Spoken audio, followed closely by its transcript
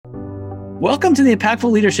Welcome to the Impactful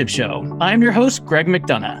Leadership Show. I'm your host, Greg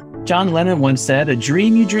McDonough. John Lennon once said, "A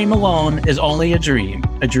dream you dream alone is only a dream.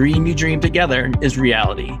 A dream you dream together is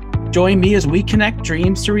reality." Join me as we connect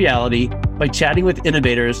dreams to reality by chatting with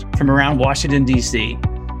innovators from around Washington, D.C.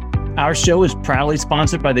 Our show is proudly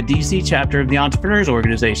sponsored by the D.C. chapter of the Entrepreneurs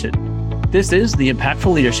Organization. This is the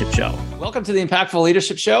Impactful Leadership Show. Welcome to the Impactful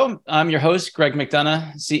Leadership Show. I'm your host, Greg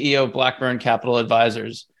McDonough, CEO of Blackburn Capital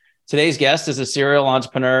Advisors. Today's guest is a serial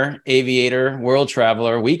entrepreneur, aviator, world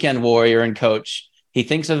traveler, weekend warrior, and coach. He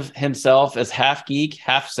thinks of himself as half geek,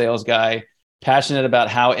 half sales guy, passionate about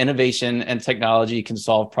how innovation and technology can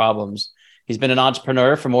solve problems. He's been an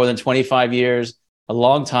entrepreneur for more than 25 years, a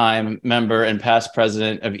longtime member and past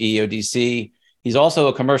president of EODC. He's also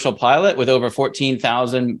a commercial pilot with over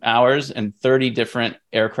 14,000 hours and 30 different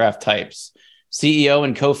aircraft types. CEO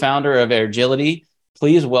and co-founder of Agility.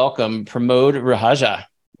 Please welcome Pramod Raheja.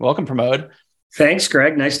 Welcome, Pramod. Thanks,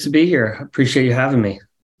 Greg. Nice to be here. Appreciate you having me.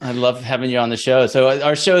 I love having you on the show. So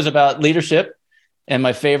our show is about leadership. And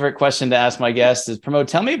my favorite question to ask my guests is, Pramod,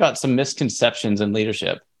 tell me about some misconceptions in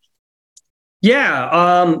leadership.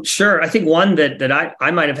 Yeah, sure. I think one that I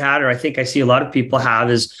might have had, or I think I see a lot of people have,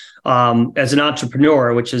 is as an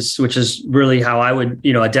entrepreneur, which is really how I would,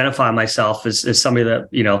 identify myself as somebody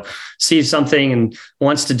that, sees something and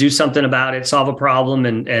wants to do something about it, solve a problem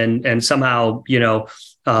and somehow,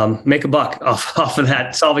 make a buck off of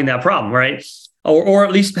that, solving that problem, right? Or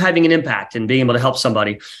at least having an impact and being able to help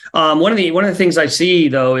somebody. One of the things I see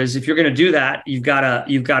though is if you're going to do that, you've got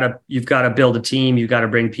to build a team. You've got to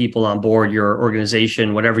bring people on board your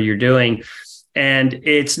organization, whatever you're doing. And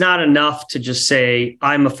it's not enough to just say,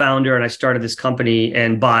 I'm a founder and I started this company,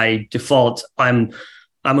 and by default, I'm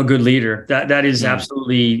a good leader. That is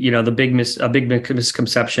absolutely, a big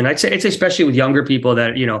misconception. I'd say especially with younger people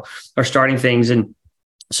that, are starting things. And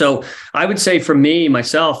so I would say for me,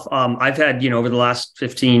 myself, I've had, over the last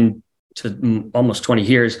 15 to almost 20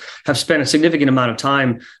 years, have spent a significant amount of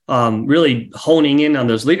time really honing in on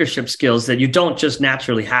those leadership skills that you don't just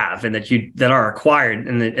naturally have and that are acquired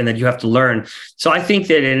and that you have to learn. So I think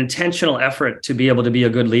that an intentional effort to be able to be a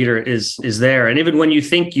good leader is there. And even when you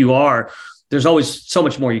think you are, there's always so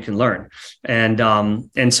much more you can learn.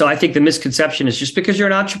 And so I think the misconception is just because you're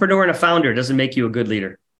an entrepreneur and a founder doesn't make you a good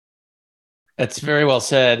leader. That's very well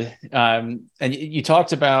said. And you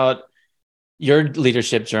talked about your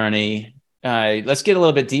leadership journey. Let's get a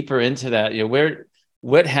little bit deeper into that.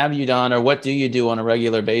 What have you done, or what do you do on a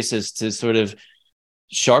regular basis to sort of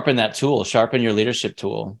sharpen your leadership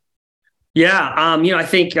tool? Yeah, I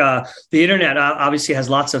think the internet obviously has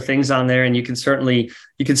lots of things on there, and you can certainly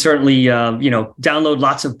download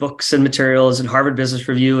lots of books and materials and Harvard Business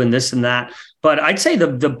Review and this and that. But I'd say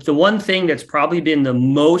the one thing that's probably been the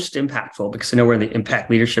most impactful, because I know we're in the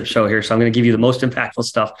Impact Leadership Show here, so I'm going to give you the most impactful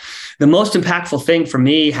stuff. The most impactful thing for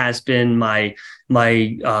me has been my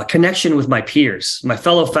connection with my peers, my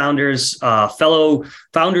fellow founders, fellow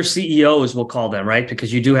founder CEOs, we'll call them, right?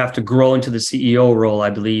 Because you do have to grow into the CEO role,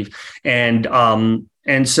 I believe.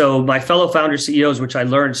 And so my fellow founder CEOs, which I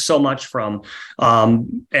learned so much from,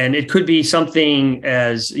 and it could be something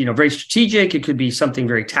as, very strategic. It could be something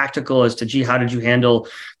very tactical as to, how did you handle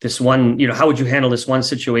this one, how would you handle this one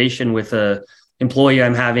situation with a employee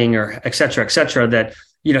I'm having, or et cetera, that,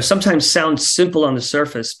 sometimes sounds simple on the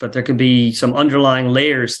surface, but there can be some underlying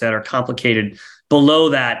layers that are complicated below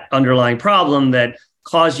that underlying problem that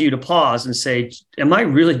cause you to pause and say, am I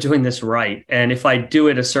really doing this right? And if I do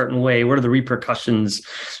it a certain way, what are the repercussions,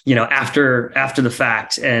 after the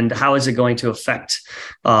fact? And how is it going to affect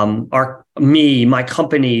my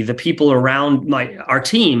company, the people around our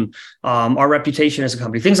team, our reputation as a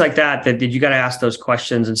company, things like that you got to ask those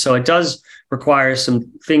questions. And so it does require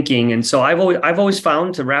some thinking. And so I've always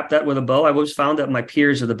found, to wrap that with a bow, I've always found that my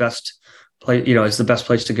peers are the best place, is the best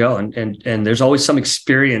place to go. And there's always some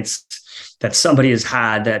experience that somebody has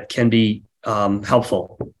had that can be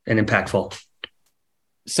helpful and impactful.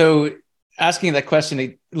 So asking that question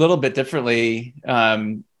a little bit differently,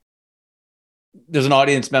 there's an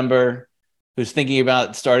audience member who's thinking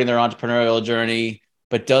about starting their entrepreneurial journey,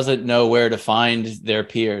 but doesn't know where to find their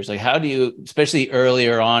peers. Like, how do you, especially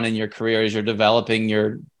earlier on in your career, as you're developing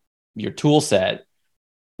your tool set,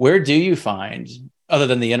 where do you find, other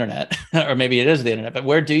than the internet, or maybe it is the internet, but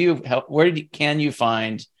where can you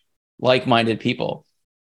find like-minded people?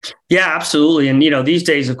 Yeah, absolutely. And, these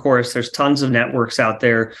days, of course, there's tons of networks out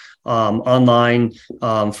there online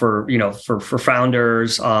for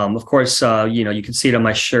founders. Of course, you can see it on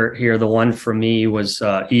my shirt here. The one for me was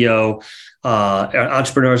EO,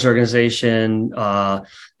 Entrepreneurs Organization.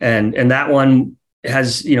 And that one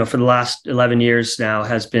has, for the last 11 years now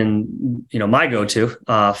has been, my go-to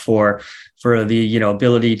for the,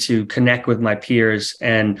 ability to connect with my peers,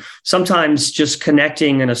 and sometimes just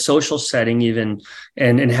connecting in a social setting even,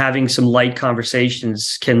 and having some light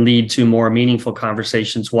conversations can lead to more meaningful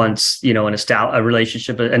conversations once, a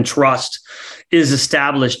relationship and trust is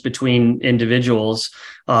established between individuals.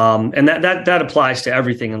 And that applies to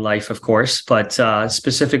everything in life, of course, but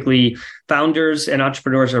specifically founders and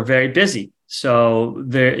entrepreneurs are very busy. So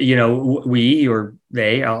we or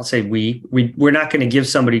they, I'll say we're not going to give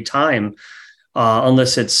somebody time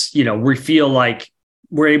unless it's, we feel like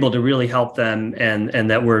we're able to really help them, and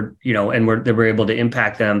that that we're able to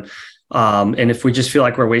impact them. And if we just feel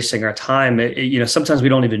like we're wasting our time, sometimes we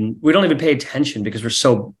don't even pay attention because we're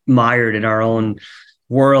so mired in our own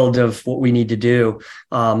world of what we need to do.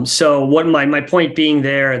 So what my point being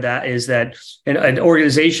there, that is that an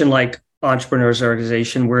organization like Entrepreneurs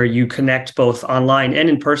Organization, where you connect both online and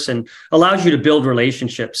in person, allows you to build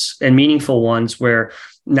relationships, and meaningful ones, where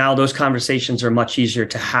now those conversations are much easier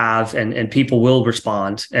to have, and people will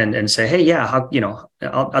respond and say, hey, yeah,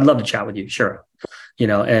 I'd love to chat with you. Sure.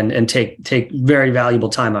 And take very valuable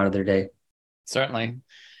time out of their day. Certainly.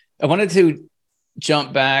 I wanted to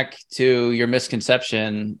jump back to your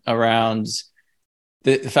misconception around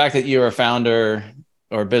the fact that you're a founder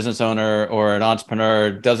or a business owner or an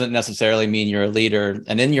entrepreneur doesn't necessarily mean you're a leader.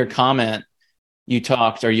 And in your comment, you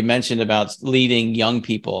mentioned about leading young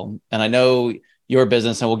people. And I know your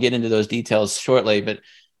business, and we'll get into those details shortly, but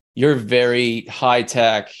you're very high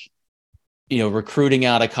tech, recruiting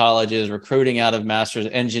out of colleges, recruiting out of master's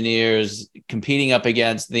engineers, competing up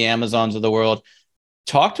against the Amazons of the world.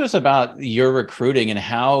 Talk to us about your recruiting, and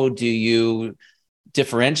how do you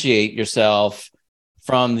differentiate yourself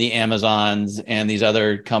from the Amazons and these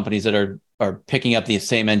other companies that are picking up the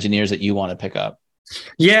same engineers that you want to pick up?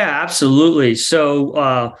 Yeah, absolutely.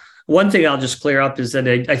 So one thing I'll just clear up is that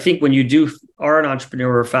I think when you are an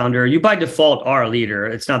entrepreneur or founder, you by default are a leader.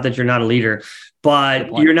 It's not that you're not a leader, but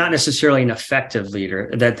you're not necessarily an effective leader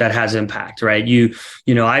that has impact, right?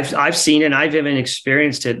 I've seen, and I've even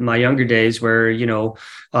experienced it in my younger days, where you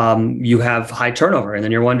have high turnover, and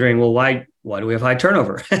then you're wondering, well, why do we have high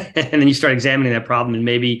turnover? And then you start examining that problem, and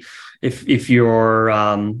maybe if you're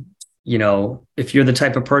if you're the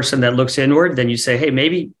type of person that looks inward, then you say, hey,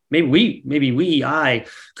 maybe I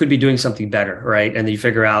could be doing something better, right? And then you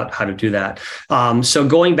figure out how to do that. So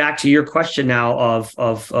going back to your question now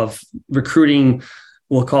of recruiting,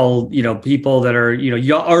 we'll call, people that are,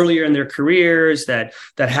 earlier in their careers, that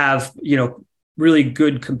have, really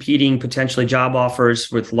good competing potentially job offers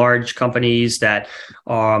with large companies that,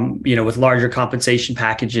 with larger compensation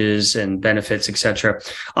packages and benefits, et cetera.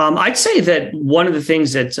 I'd say that one of the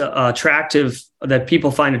things that's attractive, that people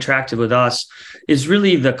find attractive with us, is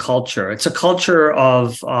really the culture. It's a culture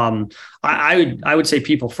of, I would say,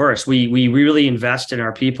 people first. We really invest in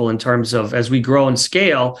our people in terms of, as we grow and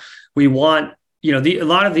scale, we want, a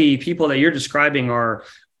lot of the people that you're describing are,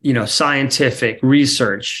 scientific,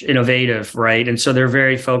 research, innovative, right? And so they're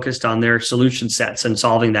very focused on their solution sets and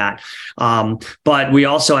solving that. But we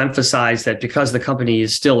also emphasize that because the company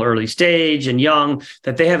is still early stage and young,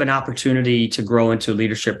 that they have an opportunity to grow into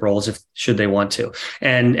leadership roles should they want to.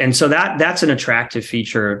 And so that's an attractive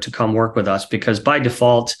feature to come work with us, because by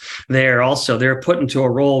default, they're put into a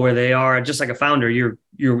role where they are, just like a founder,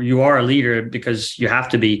 you are a leader because you have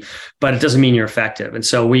to be, but it doesn't mean you're effective. And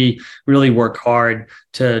so we really work hard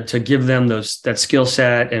to give them that skill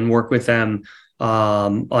set and work with them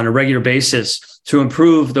on a regular basis to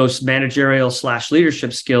improve those managerial /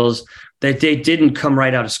 leadership skills that they didn't come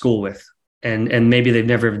right out of school with, and maybe they've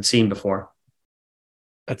never even seen before.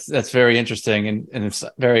 That's very interesting and it's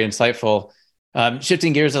very insightful.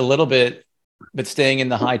 Shifting gears a little bit, but staying in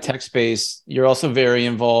the high tech space, you're also very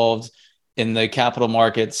involved in the capital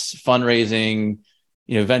markets, fundraising,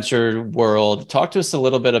 venture world. Talk to us a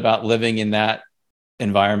little bit about living in that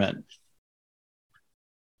environment.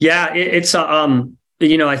 Yeah, it's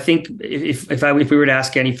I think if we were to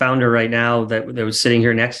ask any founder right now that was sitting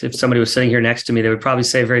here if somebody was sitting here next to me, they would probably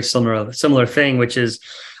say a very similar thing, which is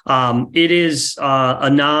it is a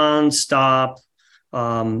nonstop,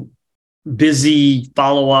 busy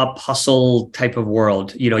follow-up hustle type of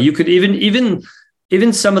world. You could even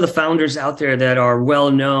some of the founders out there that are well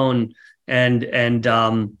known and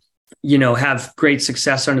have great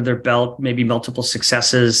success under their belt, maybe multiple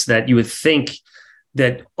successes, that you would think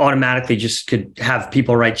that automatically just could have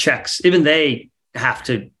people write checks. Even they have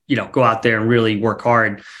to, go out there and really work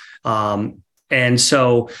hard. And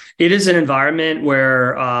so it is an environment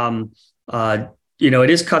where, it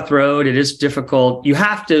is cutthroat. It is difficult. You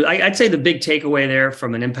have to, I'd say the big takeaway there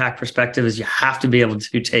from an impact perspective is you have to be able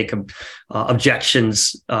to take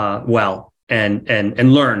objections well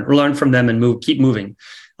and learn from them and keep moving.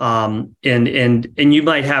 And you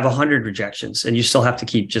might have 100 rejections and you still have to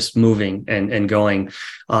keep just moving and going.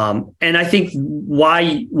 And I think why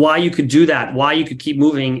you could do that, why you could keep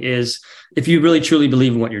moving is if you really truly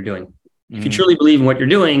believe in what you're doing. If you truly believe in what you're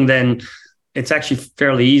doing, then it's actually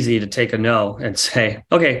fairly easy to take a no and say,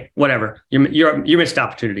 okay, whatever, you missed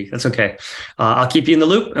opportunity. That's okay. I'll keep you in the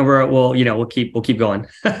loop, and we'll keep going.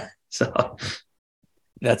 So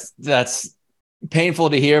that's painful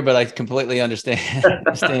to hear, but I completely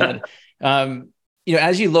understand.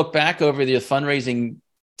 As you look back over the fundraising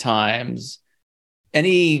times,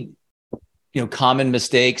 any common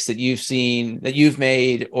mistakes that you've seen, that you've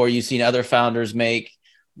made, or you've seen other founders make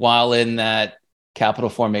while in that capital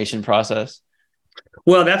formation process?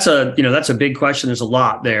 Well, that's a big question. There's a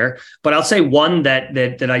lot there, but I'll say one that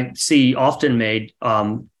I see often made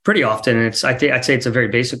pretty often, and I'd say it's a very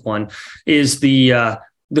basic one, is the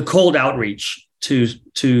cold outreach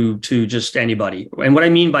to just anybody. And what I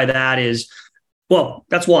mean by that is, well,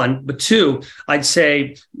 that's one, but two, I'd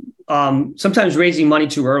say sometimes raising money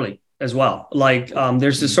too early as well. Like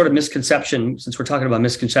there's this sort of misconception, since we're talking about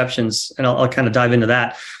misconceptions, and I'll kind of dive into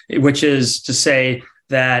that, which is to say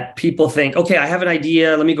that people think, okay, I have an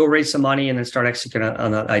idea, let me go raise some money and then start executing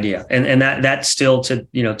on that idea. And that still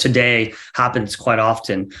today happens quite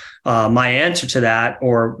often. My answer to that,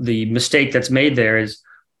 or the mistake that's made there, is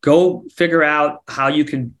go figure out how you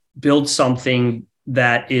can build something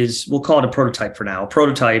that is, we'll call it a prototype for now, a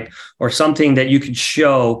prototype, or something that you could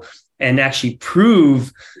show and actually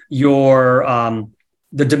prove your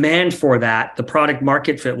the demand for that, the product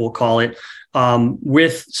market fit, we'll call it,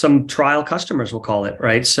 with some trial customers, we'll call it,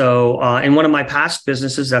 right? So in one of my past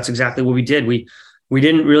businesses, that's exactly what we did. We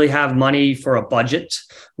didn't really have money for a budget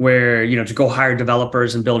where, to go hire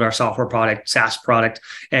developers and build our software product, SaaS product.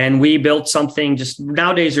 And we built something. Just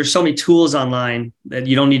nowadays, there's so many tools online that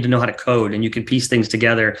you don't need to know how to code, and you can piece things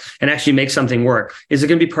together and actually make something work. Is it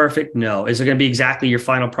going to be perfect? No. Is it going to be exactly your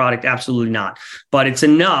final product? Absolutely not. But it's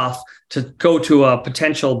enough to go to a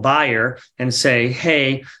potential buyer and say,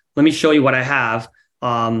 hey, let me show you what I have.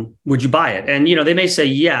 Would you buy it? And, they may say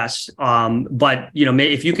yes. But,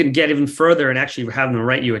 if you can get even further and actually have them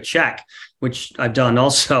write you a check, which I've done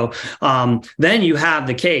also, then you have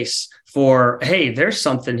the case for, hey, there's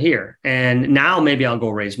something here. And now maybe I'll go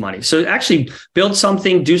raise money. So actually build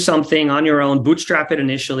something, do something on your own, bootstrap it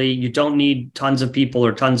initially. You don't need tons of people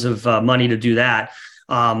or tons of money to do that.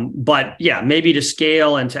 But yeah, maybe to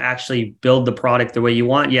scale and to actually build the product the way you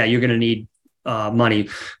want, yeah, you're going to need money.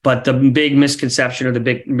 But the big misconception or the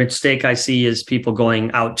big mistake I see is people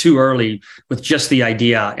going out too early with just the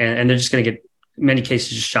idea, and they're just going to get, in many cases,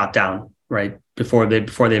 just shot down right before they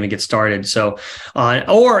even get started. So,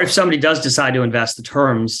 or if somebody does decide to invest, the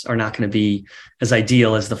terms are not going to be as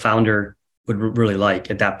ideal as the founder would really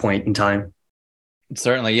like at that point in time.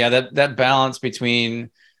 Certainly, yeah. That balance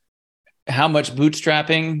between how much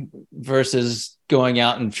bootstrapping versus going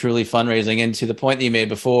out and truly fundraising, and to the point that you made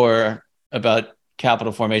before about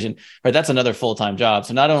capital formation, right? That's another full-time job.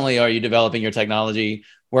 So not only are you developing your technology,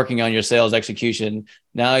 working on your sales execution,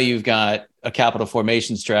 now you've got a capital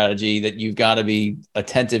formation strategy that you've got to be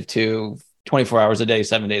attentive to 24 hours a day,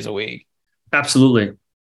 7 days a week. Absolutely.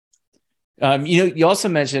 You also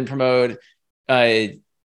mentioned, Pramod,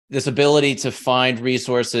 this ability to find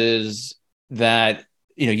resources that,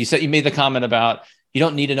 you said, you made the comment about you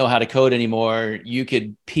don't need to know how to code anymore. You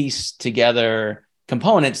could piece together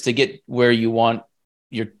components to get where you want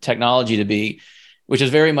your technology to be, which is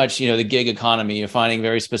very much, the gig economy. You're finding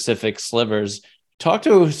very specific slivers. Talk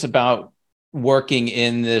to us about working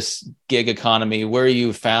in this gig economy, where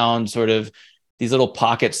you found sort of these little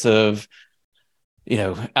pockets of,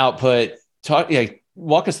 output.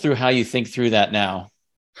 Walk us through how you think through that now.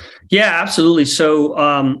 Yeah, absolutely.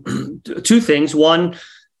 So two things. One,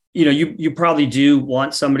 you probably do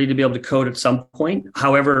want somebody to be able to code at some point.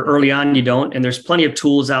 However, early on you don't. And there's plenty of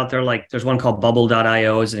tools out there. Like there's one called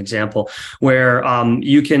bubble.io as an example, where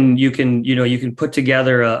you can put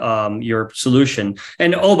together your solution.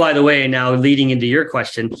 And oh, by the way, now leading into your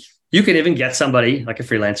question, you can even get somebody like a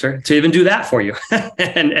freelancer to even do that for you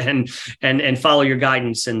and follow your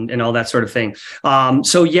guidance and all that sort of thing.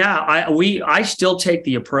 So yeah, I still take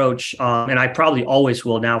the approach, and I probably always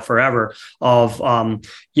will now forever, of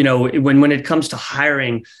when it comes to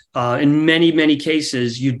hiring, in many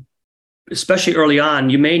cases, especially early on,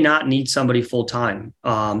 you may not need somebody full time.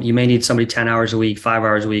 You may need somebody 10 hours a week, 5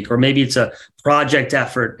 hours a week, or maybe it's a project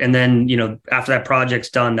effort. And then, after that project's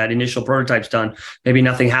done, that initial prototype's done, maybe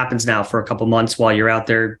nothing happens now for a couple months while you're out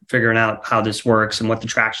there figuring out how this works and what the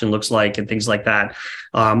traction looks like and things like that.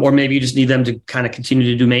 Or maybe you just need them to kind of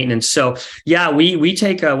continue to do maintenance. So yeah, we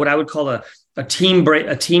take what I would call a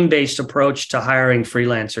team-based approach to hiring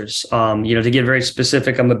freelancers. To get very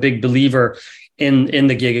specific, I'm a big believer in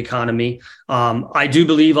the gig economy. I do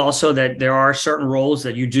believe also that there are certain roles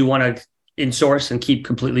that you do want to insource and keep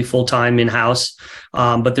completely full-time in-house.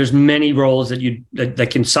 But there's many roles that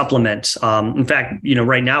can supplement. In fact,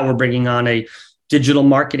 right now we're bringing on a digital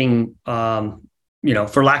marketing,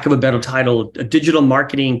 for lack of a better title, a digital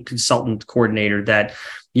marketing consultant coordinator that,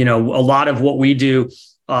 a lot of what we do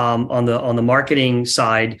on the marketing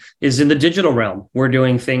side is in the digital realm. We're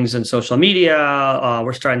doing things in social media.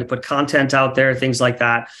 We're starting to put content out there, things like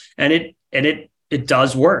that. And it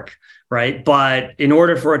does work, right? But in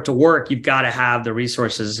order for it to work, you've got to have the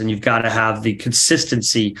resources and you've got to have the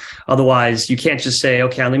consistency. Otherwise, you can't just say,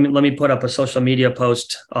 okay, let me put up a social media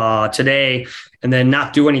post today and then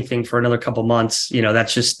not do anything for another couple months.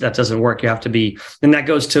 That doesn't work. You have to be, and that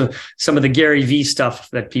goes to some of the Gary V stuff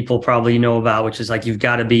that people probably know about, which is like, you've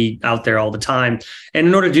got to be out there all the time. And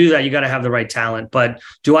in order to do that, you got to have the right talent. But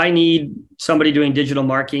do I need somebody doing digital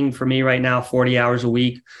marketing for me right now, 40 hours a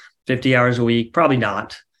week, 50 hours a week? Probably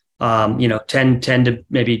not. 10 to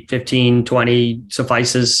maybe 15, 20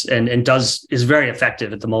 suffices and is very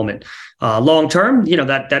effective at the moment. Long term,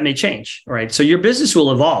 that may change, right? So your business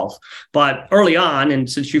will evolve, but early on, and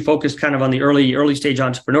since you focus kind of on the early stage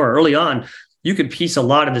entrepreneur, early on, you could piece a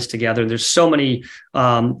lot of this together. There's so many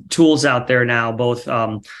tools out there now, both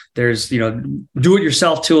there's,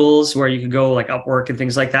 do-it-yourself tools where you can go like Upwork and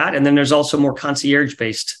things like that. And then there's also more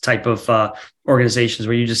concierge-based type of organizations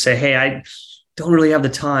where you just say, hey, I don't really have the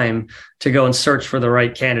time to go and search for the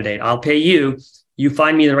right candidate. I'll pay you. You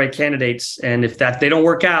find me the right candidates, and if they don't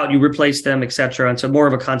work out, you replace them, et cetera. And so more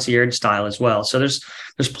of a concierge style as well. So there's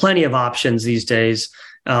plenty of options these days.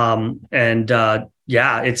 To me,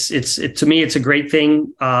 it's a great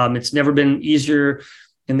thing. It's never been easier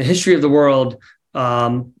in the history of the world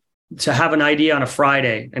to have an idea on a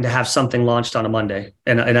Friday and to have something launched on a Monday.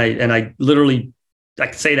 And I literally, I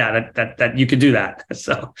can say that you could do that.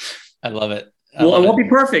 So I love it. It won't be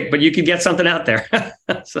perfect, but you can get something out there.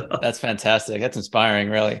 So. That's fantastic. That's inspiring,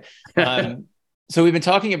 really. So we've been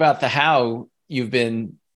talking about the how you've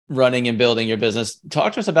been running and building your business.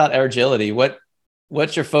 Talk to us about Airagility.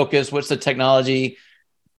 What's your focus? What's the technology?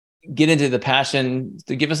 Get into the passion.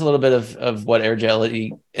 To give us a little bit of what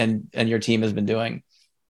Airagility and your team has been doing.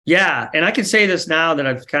 Yeah. And I can say this now that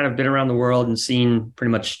I've kind of been around the world and seen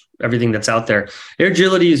pretty much everything that's out there.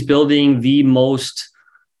 Airagility is building the most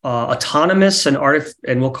autonomous and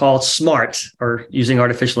we'll call it smart, or using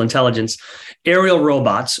artificial intelligence, aerial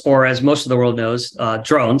robots, or as most of the world knows,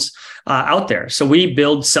 drones out there. So we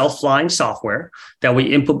build self-flying software that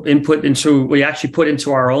we we actually put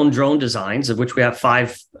into our own drone designs, of which we have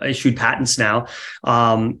 5 issued patents now,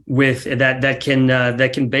 with that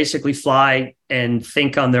can basically fly and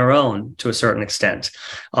think on their own to a certain extent.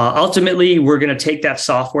 Ultimately, we're going to take that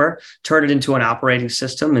software, turn it into an operating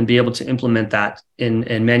system, and be able to implement that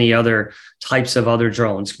in many other types of other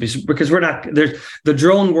drones. Because the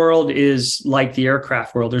drone world is like the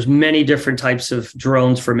aircraft world. There's many different types of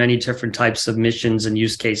drones for many different types of missions and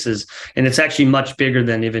use cases. And it's actually much bigger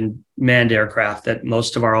than even manned aircraft that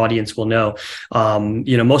most of our audience will know.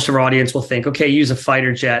 Most of our audience will think, okay, use a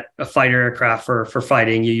fighter jet, a fighter aircraft for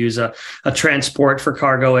fighting. You use a transport for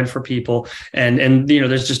cargo and for people. And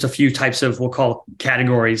there's just a few types of, we'll call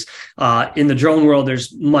categories. In the drone world,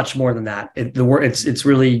 there's much more than that. It's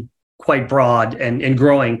really quite broad and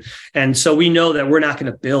growing. And so we know that we're not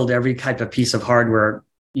going to build every type of piece of hardware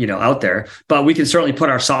out there, but we can certainly put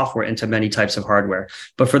our software into many types of hardware.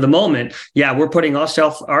 But for the moment, we're putting our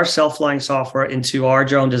self-flying software into our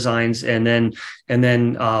drone designs and then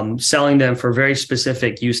selling them for very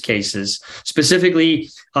specific use cases. Specifically,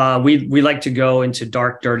 we like to go into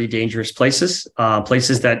dark, dirty, dangerous places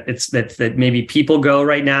that maybe people go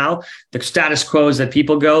right now. The status quo is that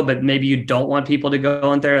people go, but maybe you don't want people to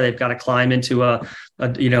go in there. They've got to climb into a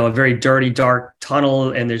very dirty, dark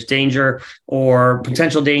tunnel, and there's danger or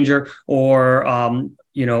potential danger or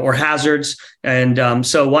hazards. And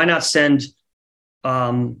so why not send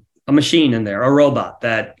a machine in there, a robot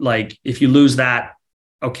that, like, if you lose that,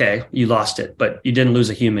 okay, you lost it, but you didn't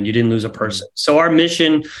lose a human, you didn't lose a person. So our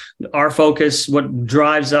mission, our focus, what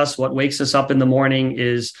drives us, what wakes us up in the morning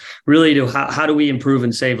is really to how do we improve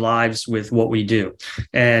and save lives with what we do.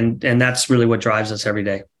 And that's really what drives us every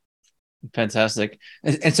day. Fantastic.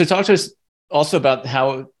 And so talk to us also about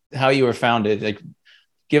how you were founded. Like,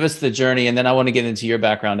 give us the journey, and then I want to get into your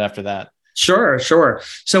background after that. Sure.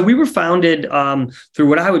 So we were founded through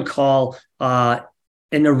what I would call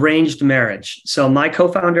an arranged marriage. So my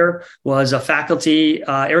co-founder was a faculty,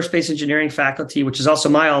 aerospace engineering faculty, which is also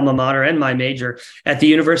my alma mater and my major at the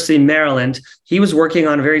University of Maryland. He was working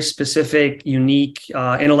on a very specific, unique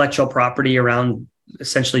intellectual property around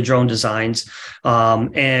essentially drone designs.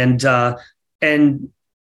 And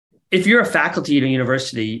if you're a faculty at a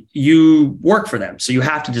university, you work for them. So you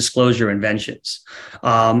have to disclose your inventions.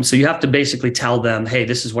 So you have to basically tell them, hey,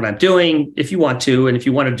 this is what I'm doing if you want to, and if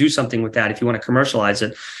you want to do something with that, if you want to commercialize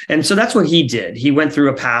it. And so that's what he did. He went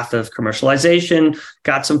through a path of commercialization,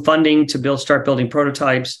 got some funding to start building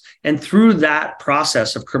prototypes. And through that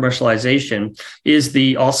process of commercialization is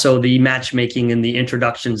also the matchmaking and the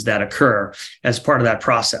introductions that occur as part of that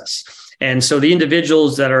process. And so the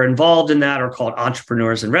individuals that are involved in that are called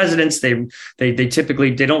entrepreneurs in residence. They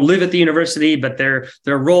typically don't live at the university, but their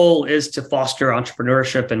role is to foster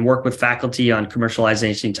entrepreneurship and work with faculty on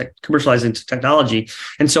commercializing technology.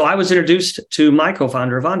 And so I was introduced to my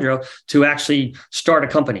co-founder Evandro to actually start a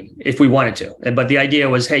company if we wanted to. But the idea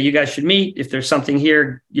was, hey, you guys should meet. If there's something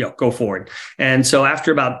here, go forward. And so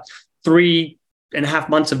after about 3.5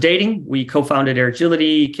 months of dating, we co-founded Air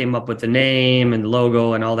Agility, came up with the name and the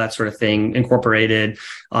logo and all that sort of thing, incorporated,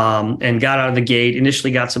 and got out of the gate.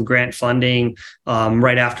 Initially got some grant funding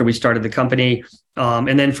right after we started the company.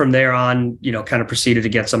 And then from there on, kind of proceeded to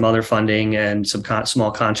get some other funding and some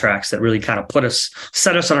small contracts that really kind of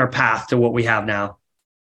set us on our path to what we have now.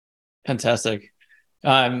 Fantastic.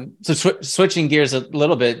 So switching gears a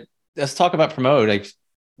little bit, let's talk about Pramod. Like,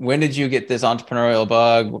 when did you get this entrepreneurial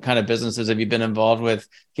bug? What kind of businesses have you been involved with?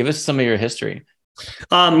 Give us some of your history.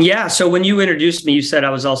 So when you introduced me, you said I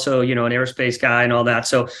was also, an aerospace guy and all that.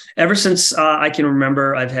 So ever since I can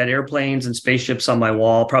remember, I've had airplanes and spaceships on my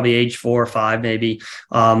wall, probably age 4 or 5, maybe,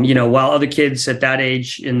 while other kids at that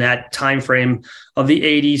age in that time frame of the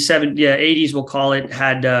 80s, we'll call it,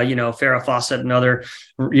 had, Farrah Fawcett and other,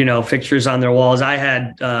 fixtures on their walls. I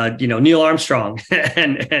had, Neil Armstrong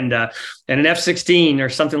and an F-16 or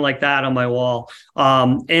something like that on my wall.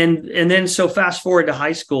 And then so fast forward to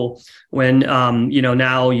high school when,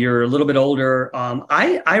 now you're a little bit older.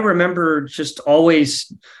 I remember just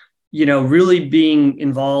always, really being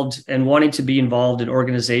involved and wanting to be involved in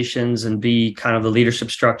organizations and be kind of the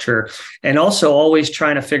leadership structure, and also always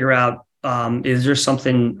trying to figure out, is there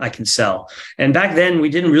something I can sell? And back then we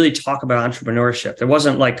didn't really talk about entrepreneurship. There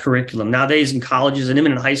wasn't like curriculum. Nowadays in colleges and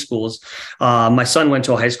even in high schools, my son went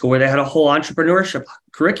to a high school where they had a whole entrepreneurship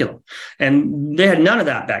curriculum, and they had none of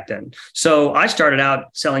that back then. So I started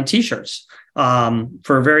out selling t-shirts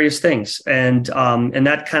for various things. And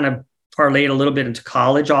that kind of parlayed a little bit into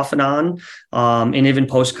college off and on, and even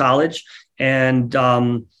post-college.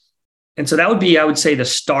 And so that would be, I would say, the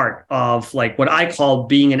start of like what I call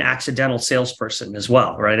being an accidental salesperson as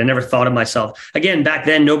well, right? I never thought of myself. Again, back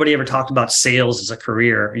then, nobody ever talked about sales as a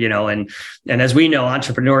career, and as we know,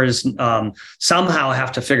 entrepreneurs somehow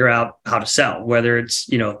have to figure out how to sell, whether it's,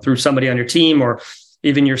 through somebody on your team or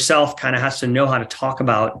even yourself kind of has to know how to talk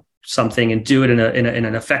about something and do it in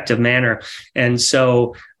an effective manner. And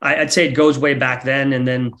so I'd say it goes way back then. And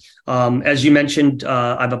then, as you mentioned,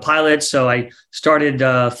 I'm a pilot. So I started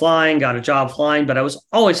flying, got a job flying, but I was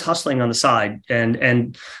always hustling on the side.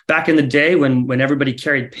 And back in the day when everybody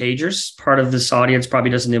carried pagers, part of this audience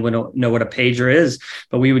probably doesn't even know what a pager is,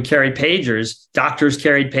 but we would carry pagers. Doctors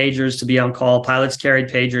carried pagers to be on call. Pilots carried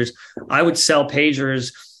pagers. I would sell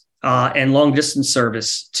pagers and long distance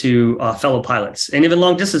service to fellow pilots. And even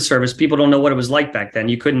long distance service, people don't know what it was like back then.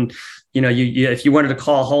 You couldn't, if you wanted to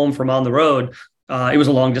call home from on the road, it was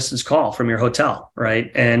a long distance call from your hotel,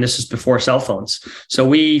 right? And this is before cell phones. So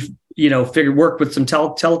we, worked with some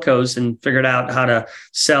telcos and figured out how to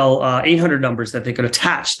sell 800 numbers that they could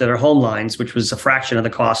attach that are home lines, which was a fraction of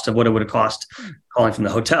the cost of what it would have cost calling from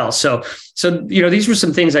the hotel. So these were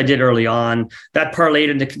some things I did early on that parlayed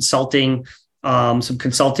into consulting. Some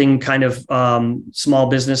consulting kind of small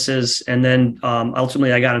businesses. And then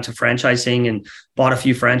ultimately I got into franchising and bought a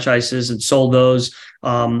few franchises and sold those.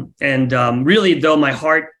 Really, though, my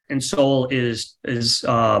heart and soul is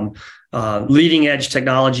leading edge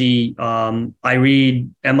technology. I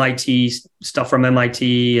read MIT stuff from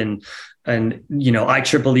MIT and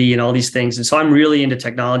IEEE and all these things. And so I'm really into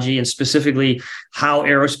technology and specifically how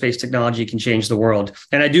aerospace technology can change the world.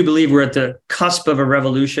 And I do believe we're at the cusp of a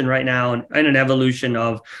revolution right now and an evolution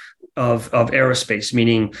of of aerospace,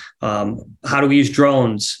 meaning how do we use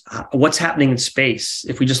drones? What's happening in space?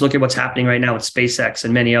 If we just look at what's happening right now with SpaceX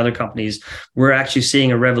and many other companies, we're actually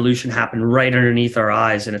seeing a revolution happen right underneath our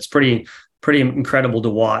eyes, and it's pretty incredible to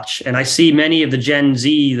watch. And I see many of the Gen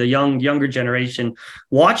Z, the younger generation,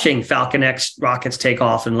 watching Falcon X rockets take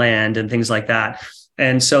off and land and things like that.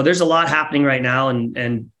 And so there's a lot happening right now,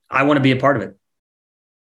 and I want to be a part of it.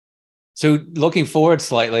 So looking forward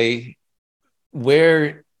slightly,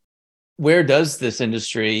 where does this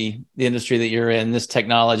industry, the industry that you're in, this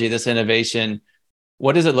technology, this innovation,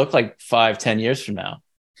 what does it look like 5-10 years from now?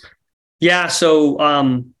 Yeah.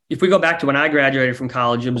 So if we go back to when I graduated from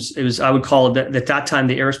college, it was I would call it that at that time,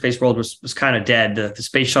 the aerospace world was kind of dead. The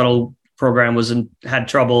space shuttle program had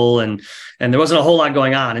trouble, and there wasn't a whole lot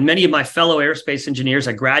going on. And many of my fellow aerospace engineers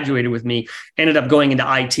that graduated with me ended up going into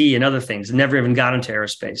IT and other things and never even got into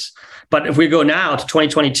aerospace. But if we go now to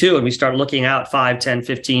 2022 and we start looking out 5, 10,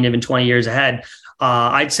 15, even 20 years ahead,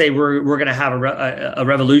 I'd say we're going to have a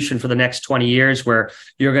revolution for the next 20 years where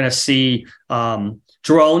you're going to see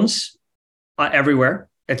drones everywhere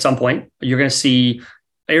at some point. You're going to see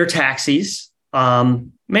air taxis.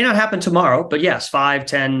 May not happen tomorrow, but yes, 5,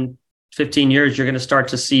 10, 15 years, you're going to start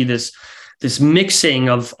to see this mixing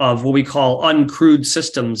of what we call uncrewed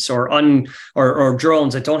systems or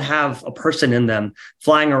drones that don't have a person in them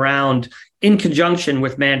flying around in conjunction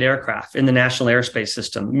with manned aircraft in the National Airspace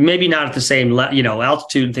System. Maybe not at the same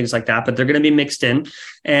altitude and things like that, but they're going to be mixed in,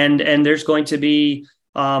 and there's going to be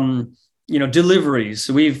deliveries.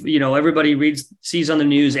 Everybody sees on the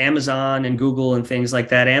news, Amazon and Google and things like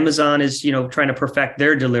that. Amazon is, trying to perfect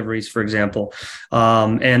their deliveries, for example.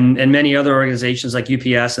 And many other organizations like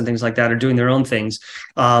UPS and things like that are doing their own things.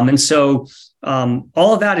 And so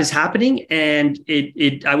all of that is happening. And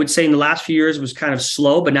it I would say in the last few years was kind of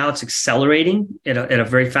slow, but now it's accelerating at a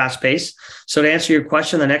very fast pace. So to answer your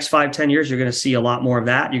question, the next 5-10 years, you're going to see a lot more of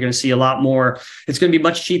that. You're going to see a lot more. It's going to be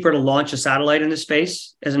much cheaper to launch a satellite into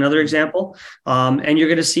space, as another example. And you're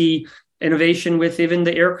going to see innovation with even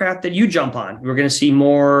the aircraft that you jump on. We're going to see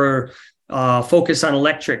more focus on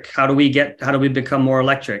electric. How do we become more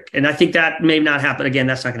electric? And I think that may not happen. Again,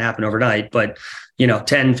 that's not going to happen overnight, but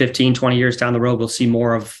 10, 15, 20 years down the road, we'll see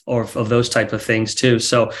more of those type of things too.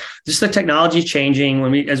 So just the technology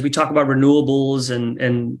changing as we talk about renewables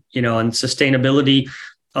and sustainability.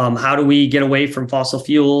 How do we get away from fossil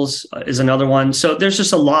fuels is another one. So there's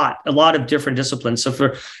just a lot of different disciplines. So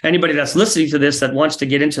for anybody that's listening to this that wants to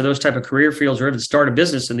get into those type of career fields or even start a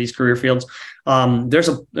business in these career fields, there's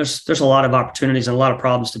a lot of opportunities and a lot of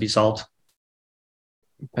problems to be solved.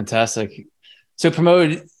 Fantastic. So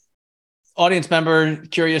Pramod, audience member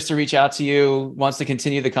curious to reach out to you, wants to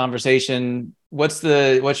continue the conversation. What's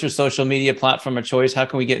your social media platform of choice? How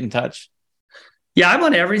can we get in touch? Yeah, I'm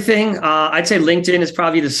on everything. I'd say LinkedIn is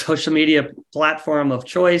probably the social media platform of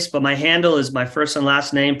choice, but my handle is my first and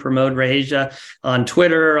last name, Pramod Raheja, on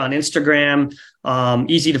Twitter, on Instagram.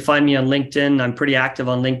 Easy to find me on LinkedIn. I'm pretty active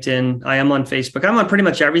on LinkedIn. I am on Facebook. I'm on pretty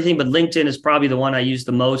much everything, but LinkedIn is probably the one I use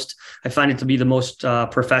the most. I find it to be the most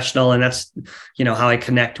professional, and that's how I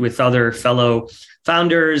connect with other fellow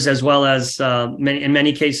founders, as well as in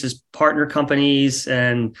many cases partner companies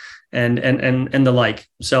and the like.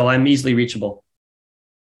 So I'm easily reachable.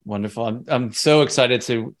 Wonderful. I'm so excited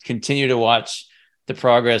to continue to watch the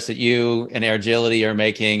progress that you and Airagility are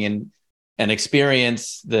making and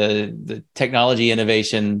experience the technology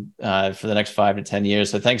innovation for the next 5 to 10 years.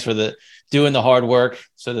 So thanks for doing the hard work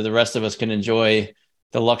so that the rest of us can enjoy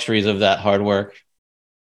the luxuries of that hard work.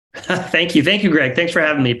 Thank you. Thank you, Greg. Thanks for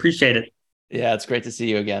having me. Appreciate it. Yeah, it's great to see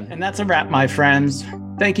you again. And that's a wrap, my friends.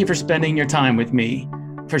 Thank you for spending your time with me.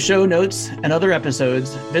 For show notes and other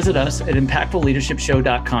episodes, visit us at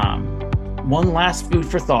impactfulleadershipshow.com. One last food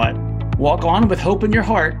for thought: walk on with hope in your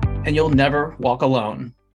heart, and you'll never walk alone.